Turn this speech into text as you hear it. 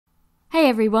Hey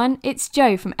everyone, it's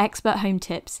Jo from Expert Home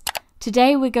Tips.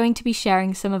 Today we're going to be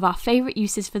sharing some of our favourite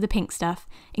uses for the pink stuff,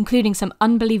 including some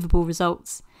unbelievable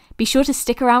results. Be sure to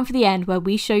stick around for the end where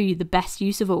we show you the best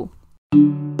use of all.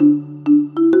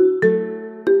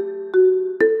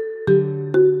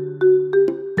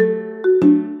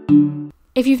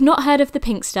 If you've not heard of the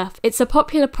pink stuff, it's a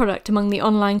popular product among the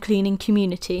online cleaning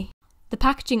community. The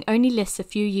packaging only lists a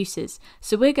few uses,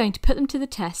 so we're going to put them to the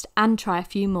test and try a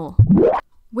few more.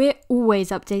 We're always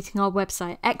updating our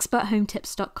website,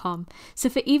 experthometips.com, so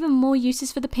for even more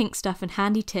uses for the pink stuff and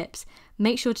handy tips,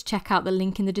 make sure to check out the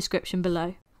link in the description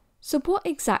below. So what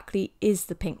exactly is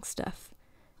the pink stuff?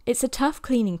 It's a tough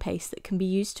cleaning paste that can be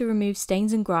used to remove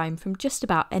stains and grime from just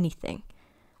about anything.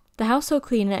 The household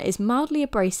cleaner is mildly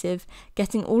abrasive,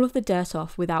 getting all of the dirt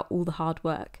off without all the hard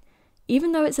work.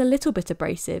 Even though it's a little bit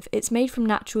abrasive, it's made from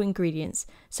natural ingredients,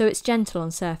 so it's gentle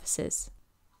on surfaces.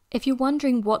 If you're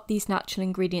wondering what these natural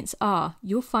ingredients are,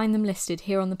 you'll find them listed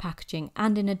here on the packaging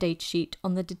and in a datasheet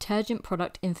on the Detergent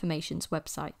Product Information's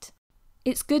website.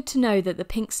 It's good to know that the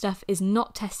pink stuff is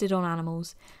not tested on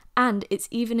animals, and it's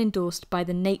even endorsed by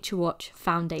the Nature Watch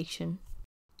Foundation.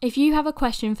 If you have a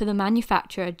question for the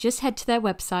manufacturer, just head to their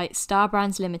website, Star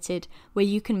Brands Limited, where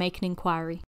you can make an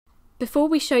inquiry. Before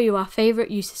we show you our favourite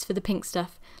uses for the pink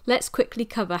stuff, let's quickly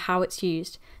cover how it's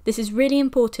used. This is really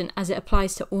important as it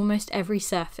applies to almost every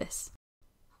surface.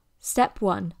 Step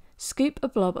 1. Scoop a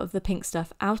blob of the pink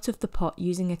stuff out of the pot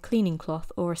using a cleaning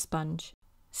cloth or a sponge.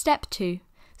 Step 2.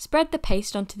 Spread the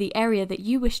paste onto the area that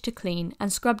you wish to clean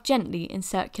and scrub gently in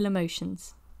circular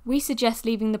motions. We suggest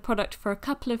leaving the product for a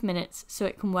couple of minutes so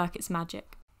it can work its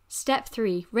magic. Step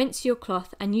 3. Rinse your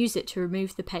cloth and use it to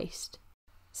remove the paste.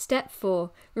 Step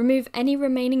 4. Remove any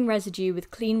remaining residue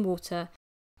with clean water.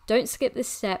 Don't skip this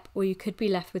step or you could be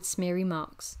left with smeary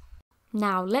marks.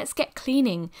 Now let's get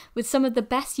cleaning with some of the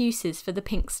best uses for the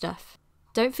pink stuff.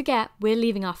 Don't forget, we're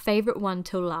leaving our favourite one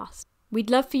till last. We'd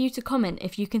love for you to comment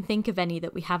if you can think of any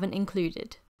that we haven't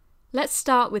included. Let's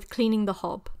start with cleaning the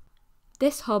hob.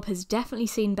 This hob has definitely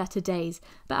seen better days,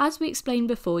 but as we explained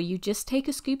before, you just take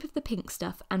a scoop of the pink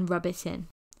stuff and rub it in.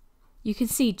 You can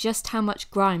see just how much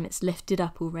grime it's lifted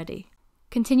up already.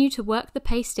 Continue to work the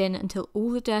paste in until all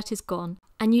the dirt is gone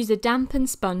and use a dampened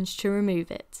sponge to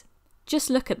remove it. Just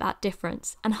look at that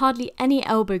difference, and hardly any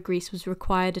elbow grease was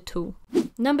required at all.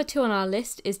 Number 2 on our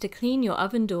list is to clean your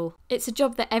oven door. It's a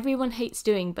job that everyone hates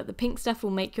doing, but the pink stuff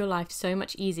will make your life so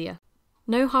much easier.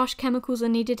 No harsh chemicals are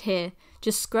needed here,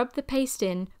 just scrub the paste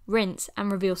in, rinse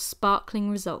and reveal sparkling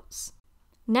results.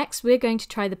 Next we're going to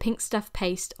try the pink stuff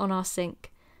paste on our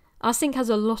sink. Our sink has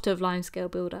a lot of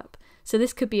limescale build-up, so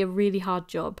this could be a really hard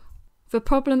job. For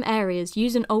problem areas,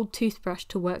 use an old toothbrush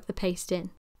to work the paste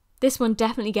in. This one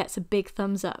definitely gets a big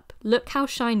thumbs up. Look how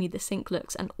shiny the sink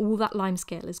looks and all that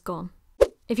limescale is gone.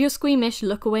 If you're squeamish,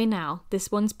 look away now,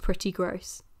 this one's pretty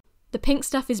gross. The pink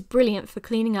stuff is brilliant for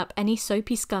cleaning up any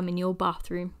soapy scum in your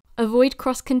bathroom. Avoid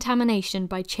cross-contamination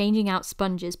by changing out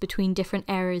sponges between different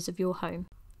areas of your home.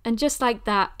 And just like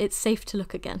that, it's safe to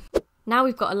look again. Now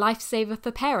we've got a lifesaver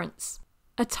for parents.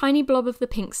 A tiny blob of the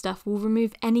pink stuff will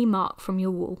remove any mark from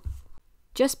your wall.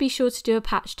 Just be sure to do a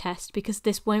patch test because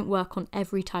this won't work on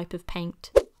every type of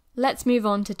paint. Let's move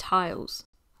on to tiles.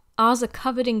 Ours are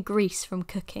covered in grease from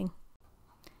cooking.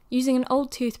 Using an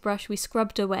old toothbrush we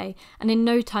scrubbed away, and in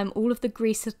no time all of the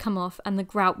grease had come off and the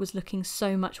grout was looking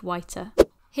so much whiter.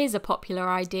 Here's a popular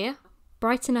idea.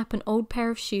 Brighten up an old pair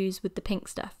of shoes with the pink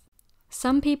stuff.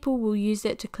 Some people will use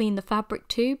it to clean the fabric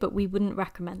too, but we wouldn't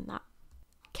recommend that.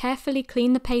 Carefully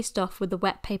clean the paste off with a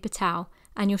wet paper towel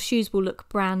and your shoes will look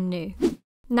brand new.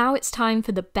 Now it's time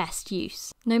for the best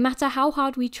use. No matter how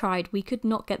hard we tried, we could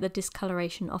not get the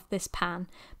discoloration off this pan,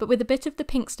 but with a bit of the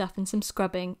pink stuff and some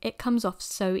scrubbing, it comes off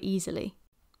so easily.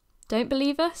 Don't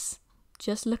believe us?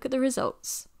 Just look at the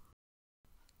results.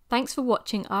 Thanks for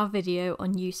watching our video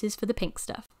on uses for the pink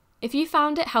stuff. If you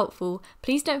found it helpful,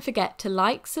 please don't forget to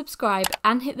like, subscribe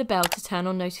and hit the bell to turn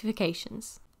on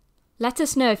notifications. Let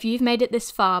us know if you've made it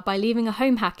this far by leaving a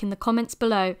home hack in the comments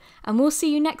below, and we'll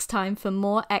see you next time for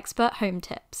more expert home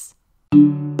tips.